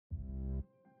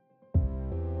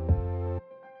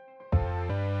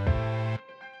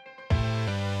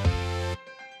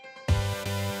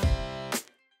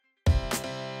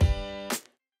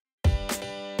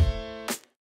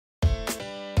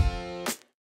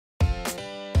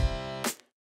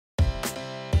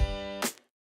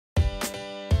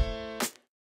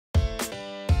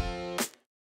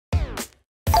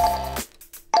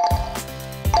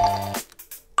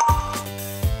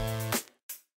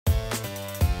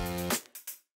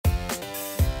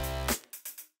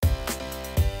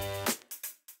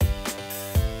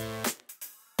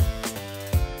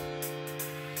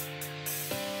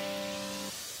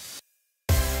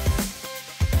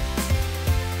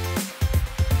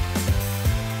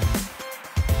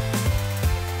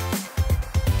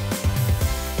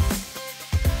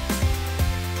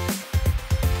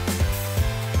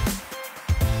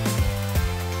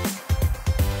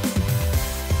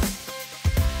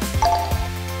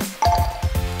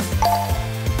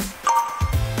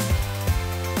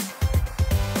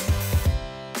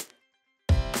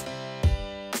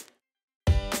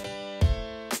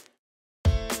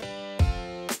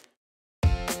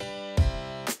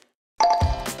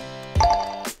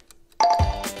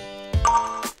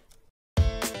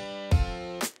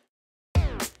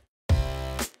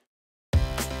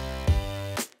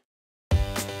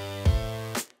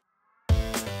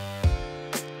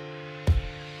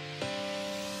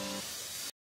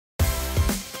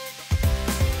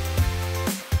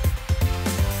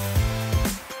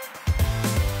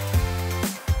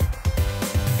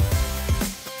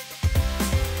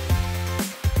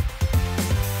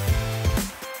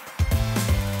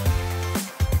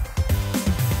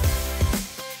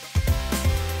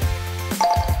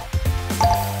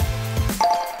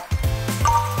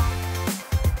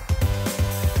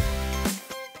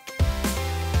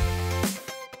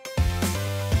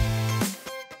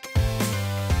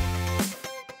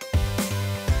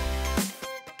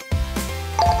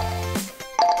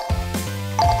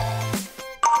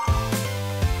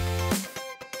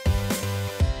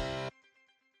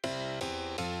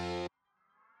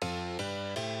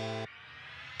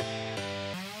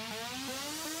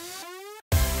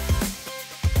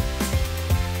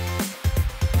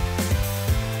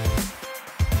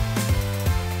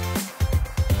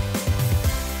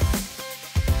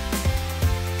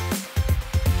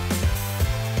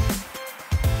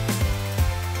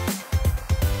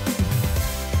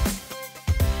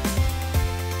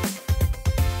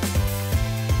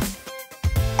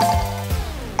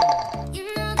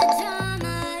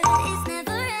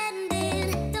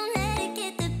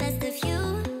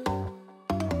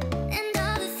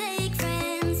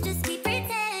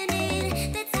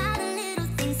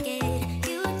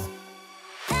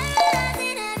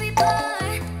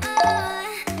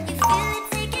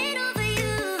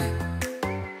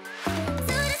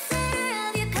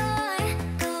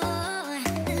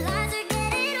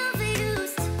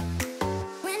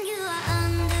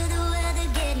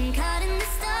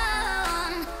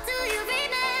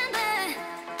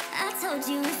told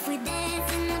you if we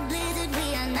dance in the blizzard,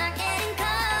 we are not getting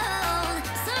cold.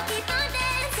 So keep on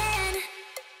dancing,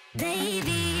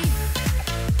 baby.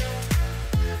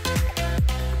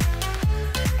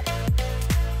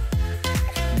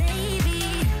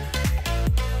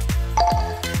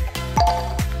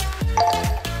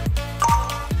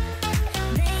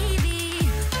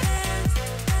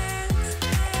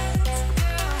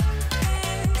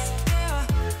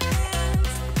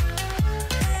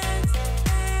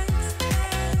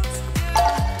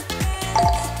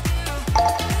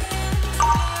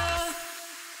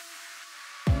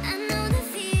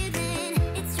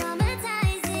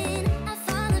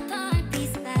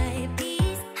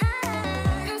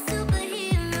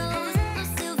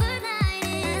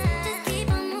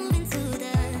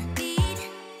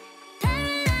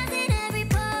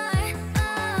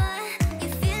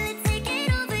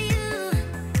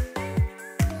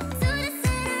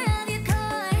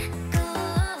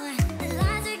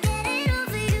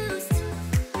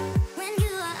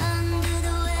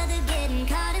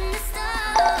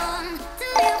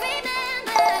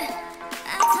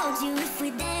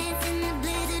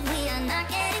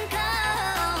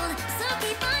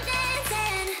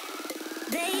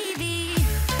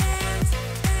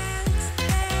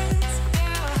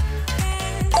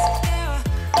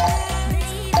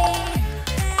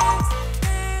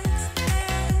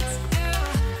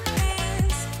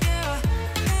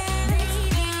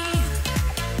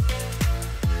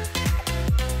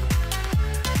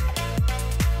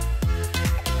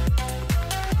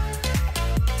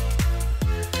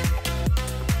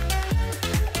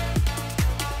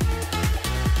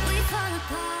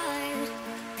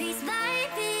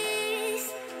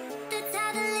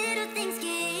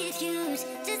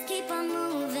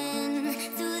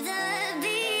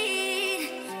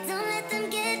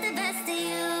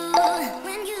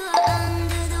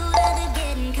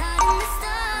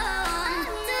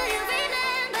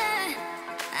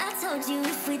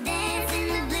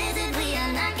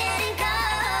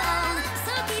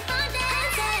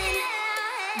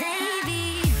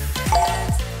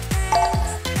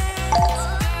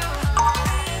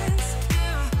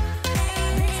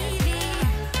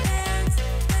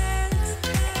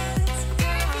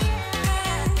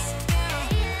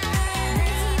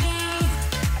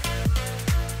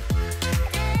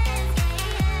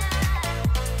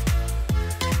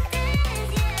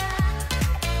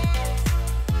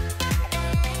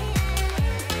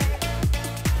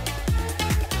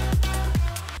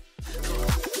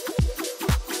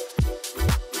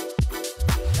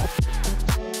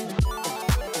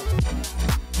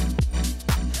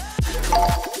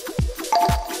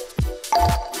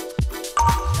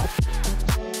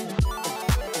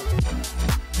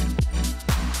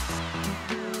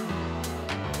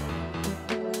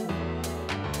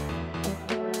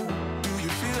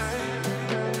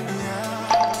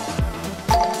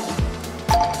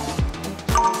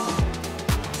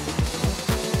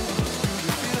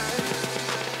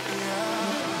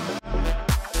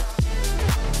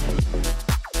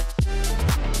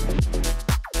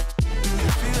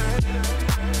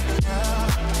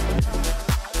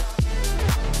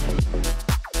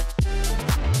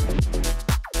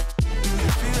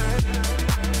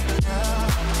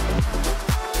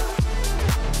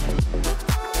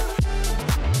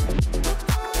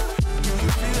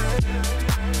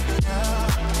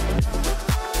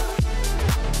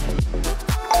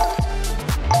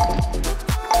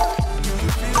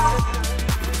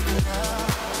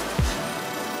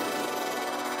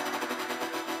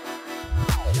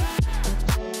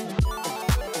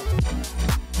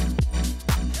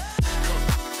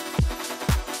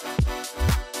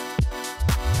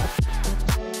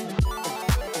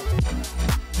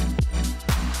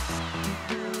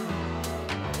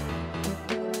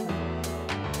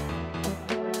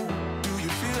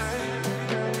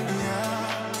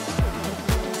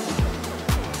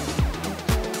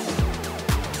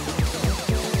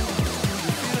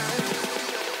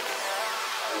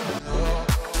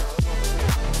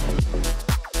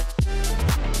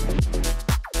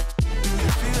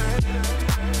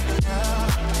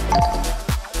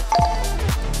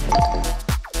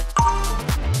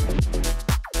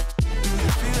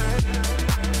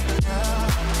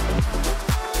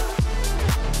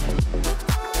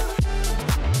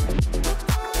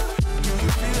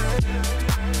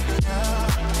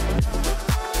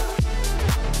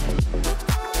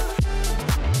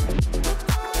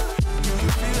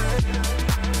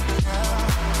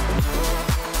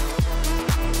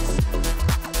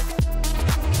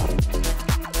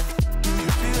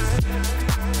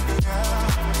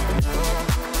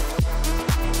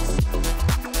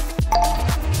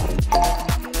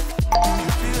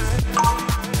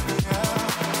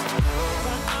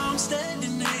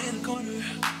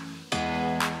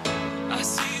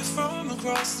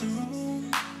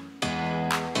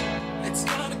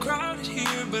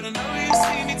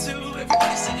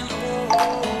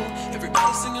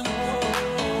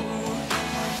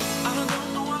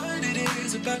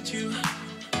 about you.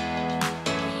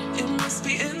 It must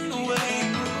be in the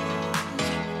way.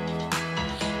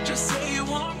 Just say you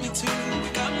want me to. We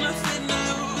got nothing to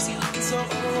lose. You're looking so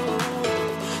old.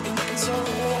 You're looking so old.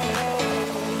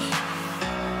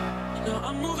 Now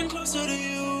I'm moving closer to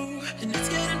you, and it's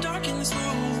getting dark in this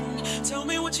room. Tell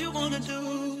me what you wanna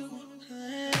do.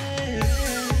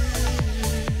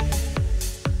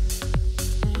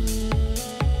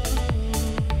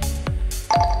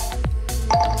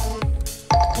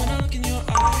 When I look in your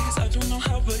eyes, I don't know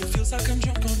how, but it feels like I'm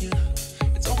drunk on you.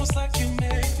 It's almost like you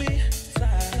make me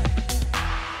fly.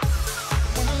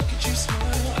 When I look at you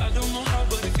smile, I don't know how,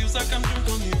 but it feels like I'm drunk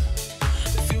on you.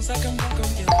 It feels like I'm drunk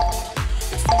on you.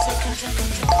 It feels like I'm drunk, I'm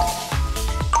drunk.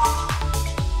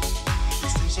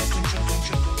 It feels like I'm drunk, I'm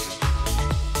drunk.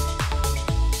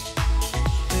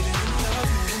 Baby, let me love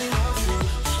you, let me love you.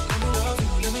 Let me love you,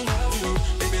 let me love you.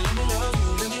 Baby, let me love you,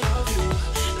 let me love you.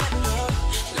 Let me love,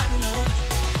 let me love.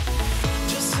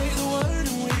 Just say the word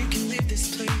and we can leave this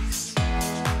place.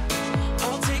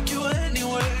 I'll take you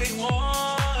anywhere you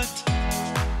want.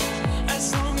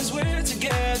 As long as we're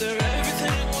together,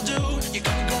 everything we'll do. You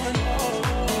got me going, oh,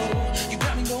 you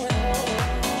got me going,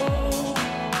 oh.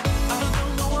 I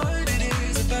don't know what it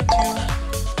is about you.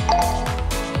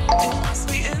 It must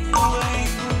be in the way.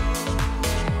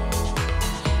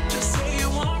 Just say you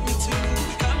want me to.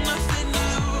 We got nothing to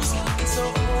lose. You're looking so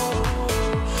old.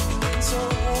 You're looking so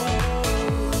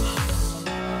old.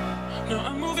 Now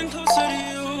I'm moving closer to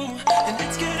you, and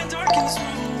it's getting dark in this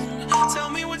room. Tell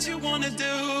me what you wanna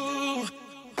do.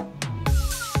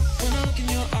 When I look in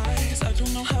your eyes, I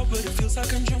don't know how, but it feels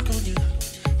like I'm drunk on you.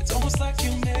 It's almost like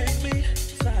you make me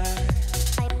fly.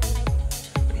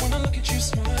 And when I look at you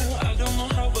smile, I don't know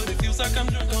how, but it feels like I'm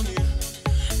drunk on you.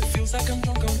 It feels like I'm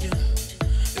drunk on you.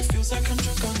 It feels like I'm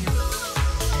drunk on you.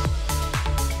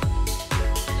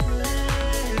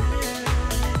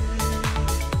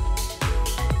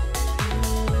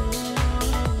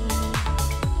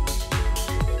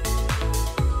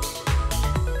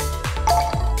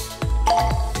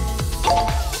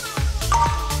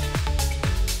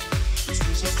 It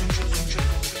feels like I'm drunk, I'm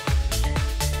drunk.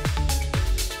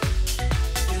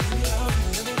 Let me love you,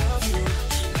 let me love you.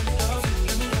 Let me love you,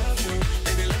 let me love you.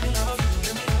 Baby, let me love you,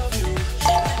 let me love you.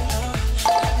 Let me love,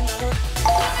 let me love.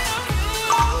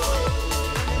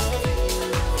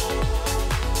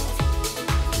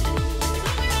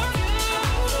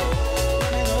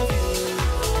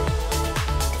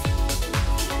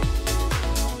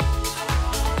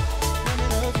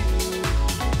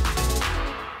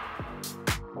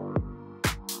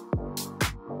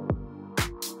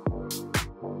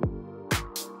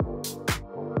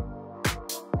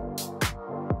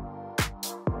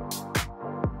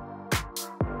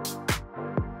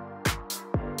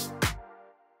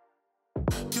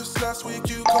 Just last week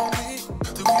you called me.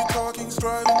 The way you're talking's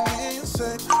driving me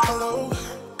insane. Hello.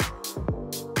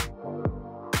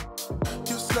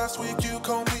 Just last week you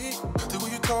called me. The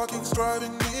way you're talking's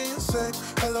driving me insane.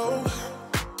 Hello.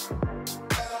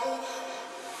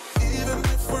 Even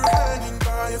if we're hanging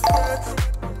by a thread,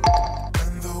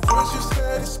 and the words you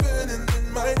said is spinning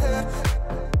in my head,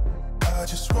 I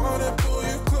just wanna pull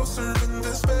you closer in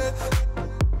this bed.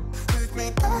 Take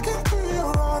me back into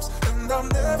your arms, and I'll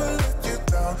never let you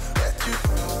down. Let you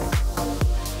down.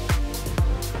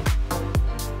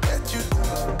 Let you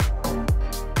down.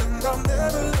 And I'll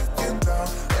never let you down.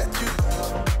 Let you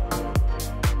down.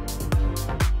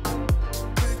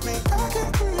 Take me back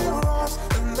into your arms,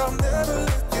 and I'll never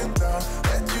let you down.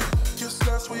 Let you. Just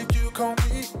last week you called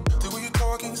me. The way you're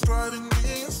talking's driving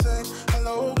me insane.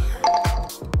 Hello.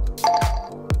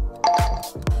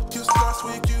 Just last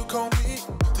week you called me.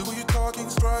 The way you're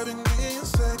talking's driving me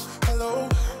insane. Hello.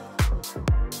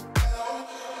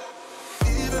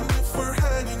 Even if we're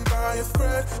hanging by a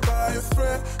thread,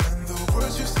 and the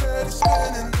words you said is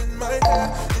spinning in my head,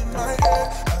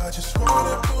 I just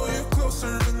wanna pull you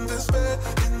closer in this bed,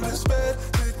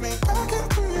 Take me back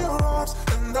into your arms,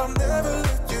 and I'll never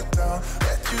let you down,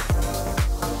 let you down,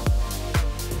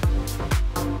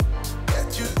 let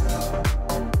you down,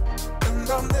 and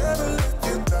I'll never let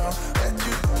you down, let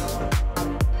you down.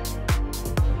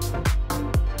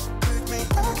 Take me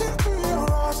back into your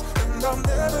arms, and I'll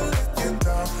never let you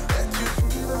down. Let you.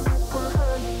 Even if we're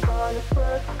hanging by a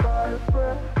thread,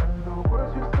 and the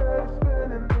words you said is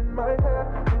spinning in my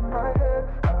head,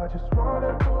 I just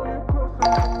wanna pull you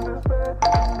closer in this bed,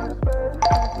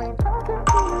 Take me back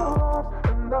into your arms,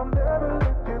 and I'll never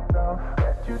let you down.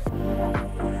 Let you.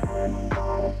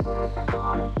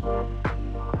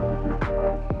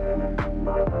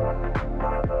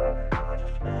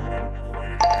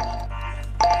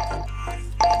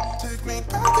 Take me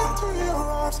back into your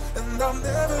arms, and and I'll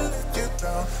never let you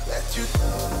down, let you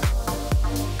down,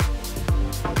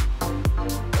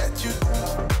 let you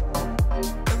down,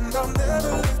 and I'll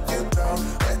never let you down,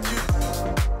 let you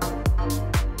down.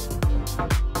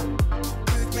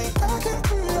 Take me back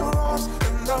into your arms,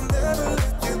 and I'll never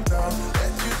let you down,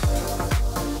 let you down,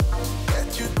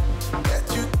 let you, let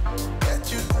you,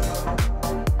 let you down,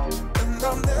 and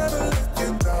I'll never let you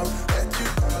down, let you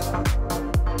down,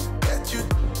 let you,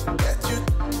 let you.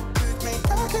 Take me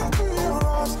back into your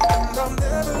arms, and I'll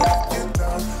never let you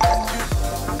down.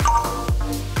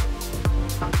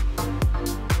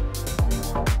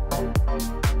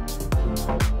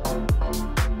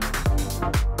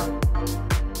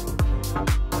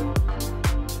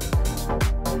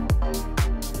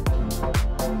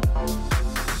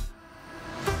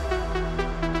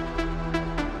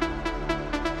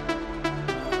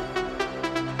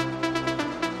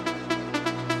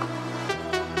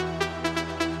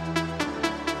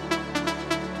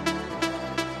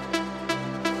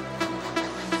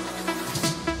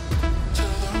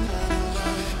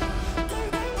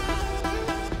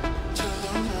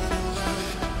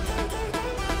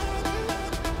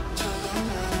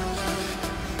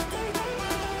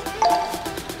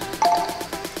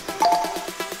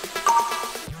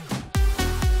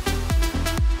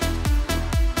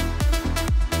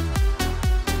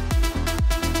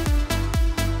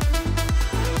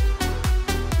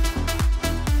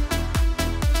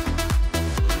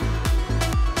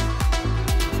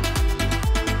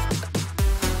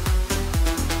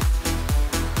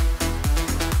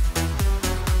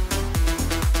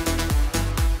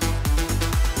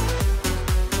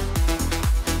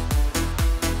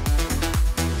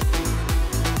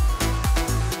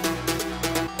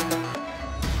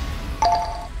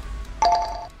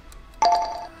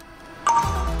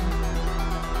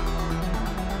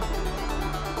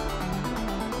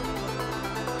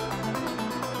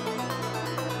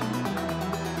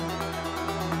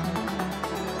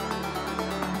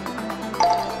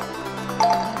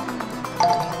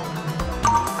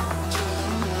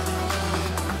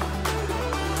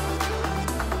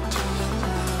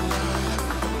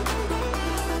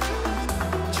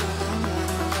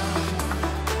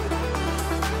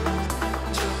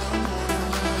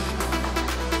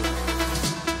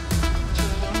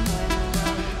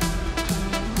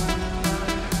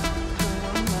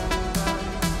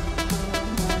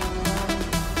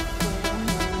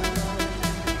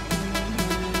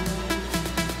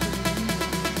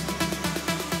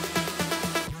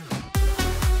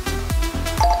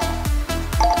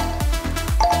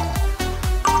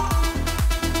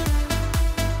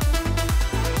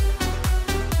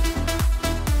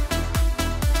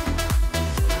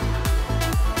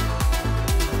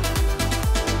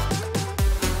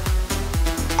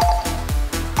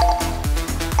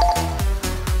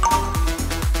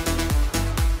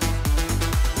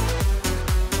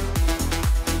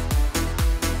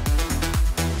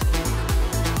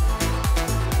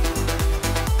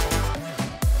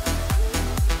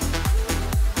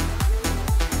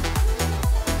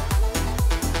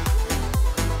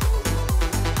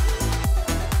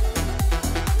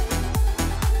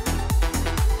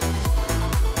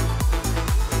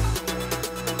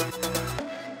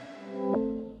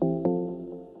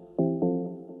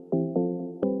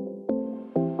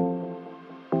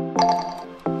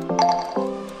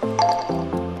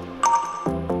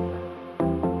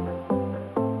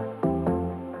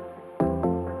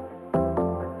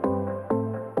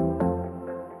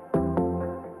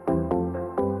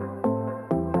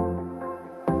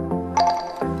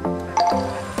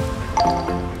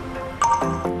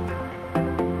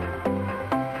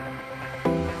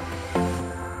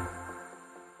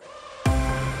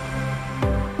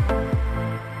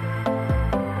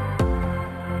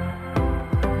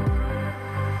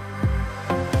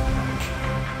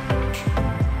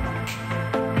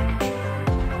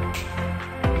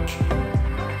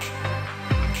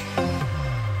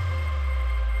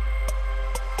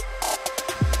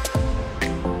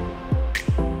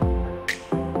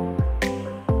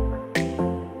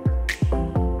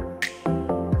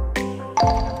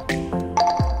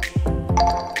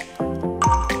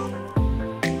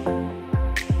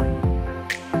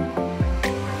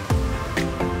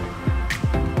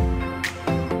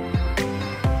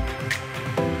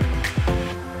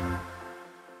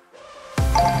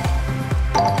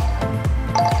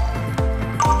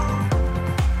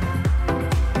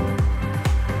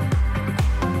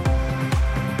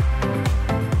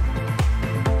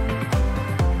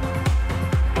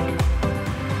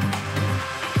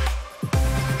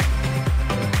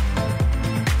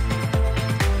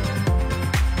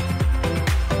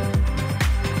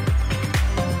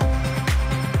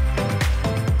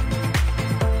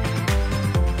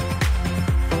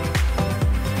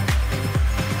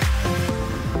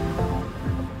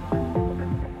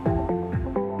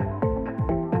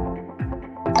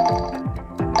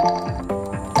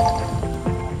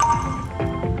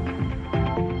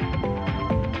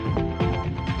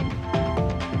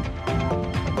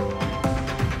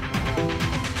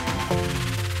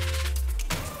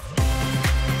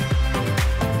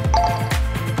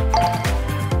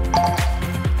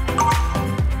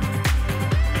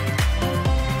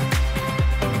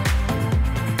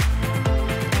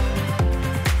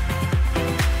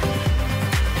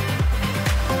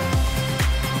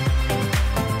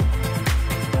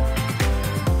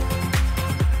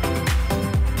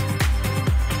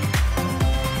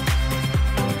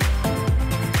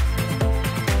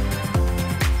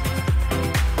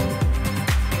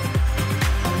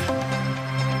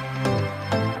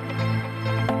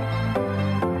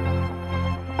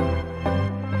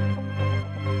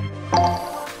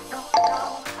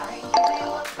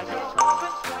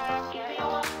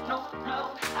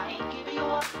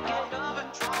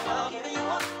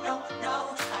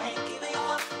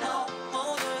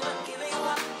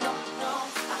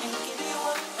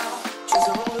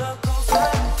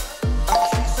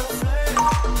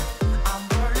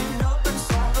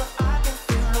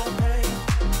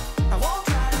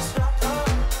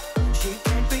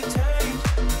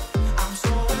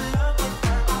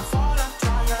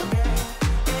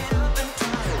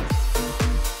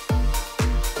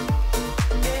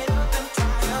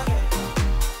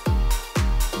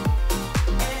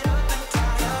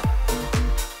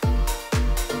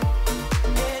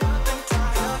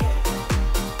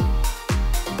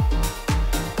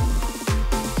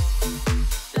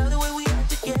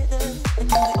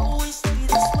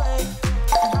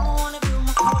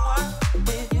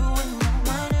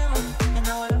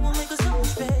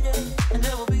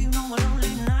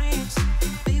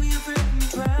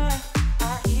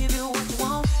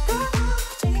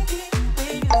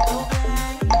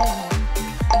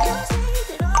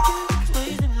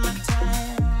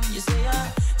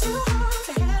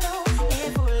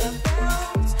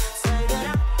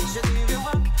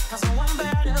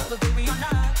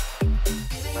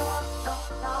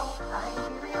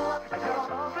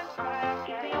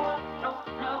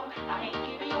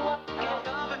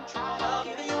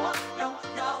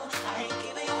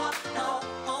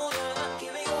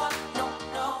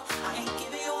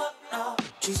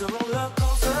 She's a roller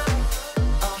coaster.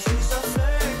 Oh, she's a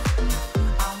fake.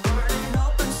 I'm burning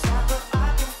up inside, but I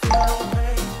can feel no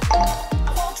pain. I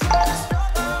won't try to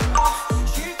stop her.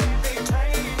 She can't be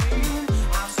tamed.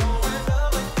 I'm so in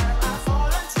love with her. I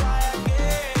fall and try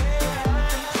again.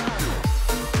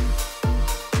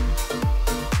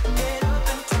 Get up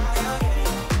and try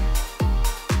again.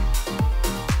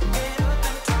 Get up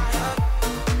and try again.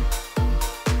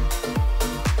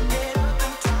 Get up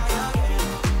and try again.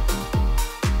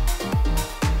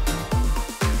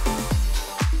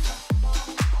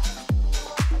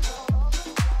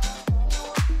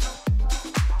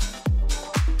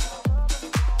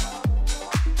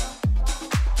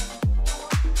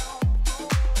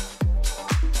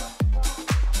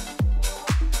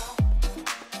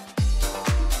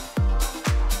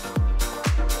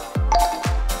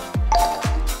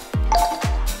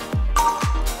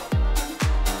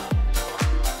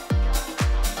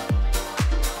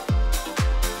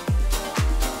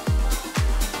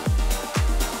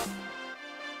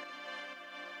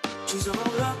 She's a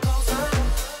roller coaster.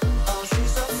 Oh,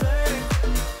 she's a fake.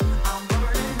 I'm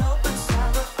burning up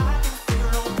inside, but I can feel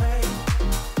no pain.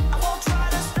 I won't try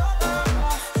to stop her.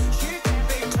 She can't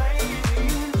be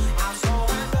tamed. I'm so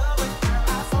in love with her.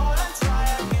 I fall and try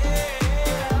again.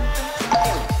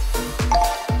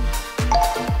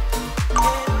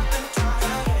 Get up and try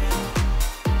again.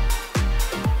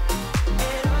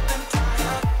 Get up and try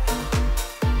again.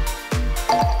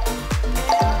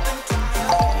 Get up and try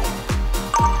again.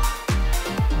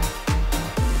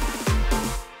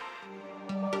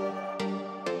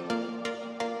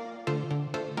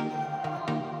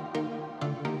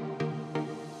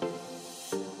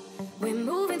 We're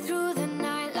moving through the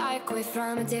night like we're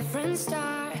from a different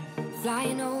star,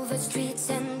 flying over streets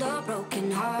and our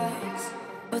broken hearts.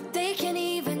 But they can't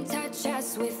even touch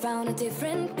us, we found a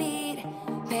different beat.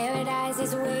 Paradise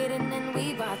is waiting and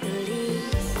we bought the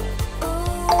leads.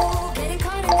 Ooh, getting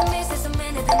caught in the maze, there's a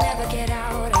minute they never get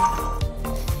out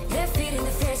of. They're feeding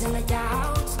the fears and the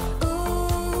doubts.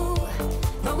 Ooh,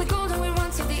 but we're golden, we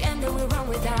run to the end and we run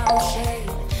without shame.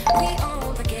 We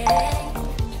own the game.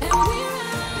 And we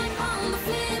ride on the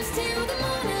flames till the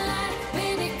morning light,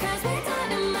 baby, 'cause we're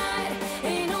dynamite.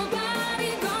 Ain't nobody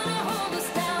gonna hold us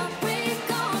down. Break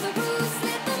all the rules,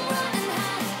 let them run and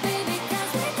hide, baby,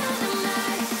 'cause we're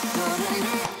dynamite. Gonna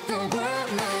let the world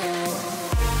know.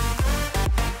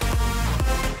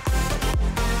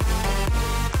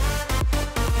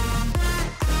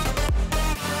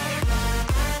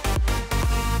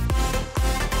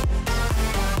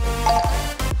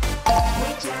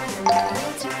 We're dynamite,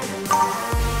 we're dynamite.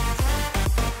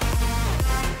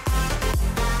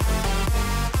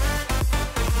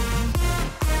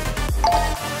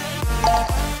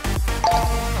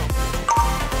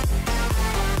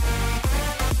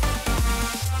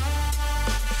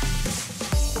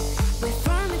 We're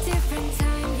from a different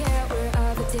time, yeah, we're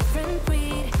of a different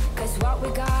breed. 'Cause what we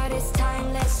got is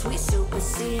timeless, we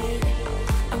supersede.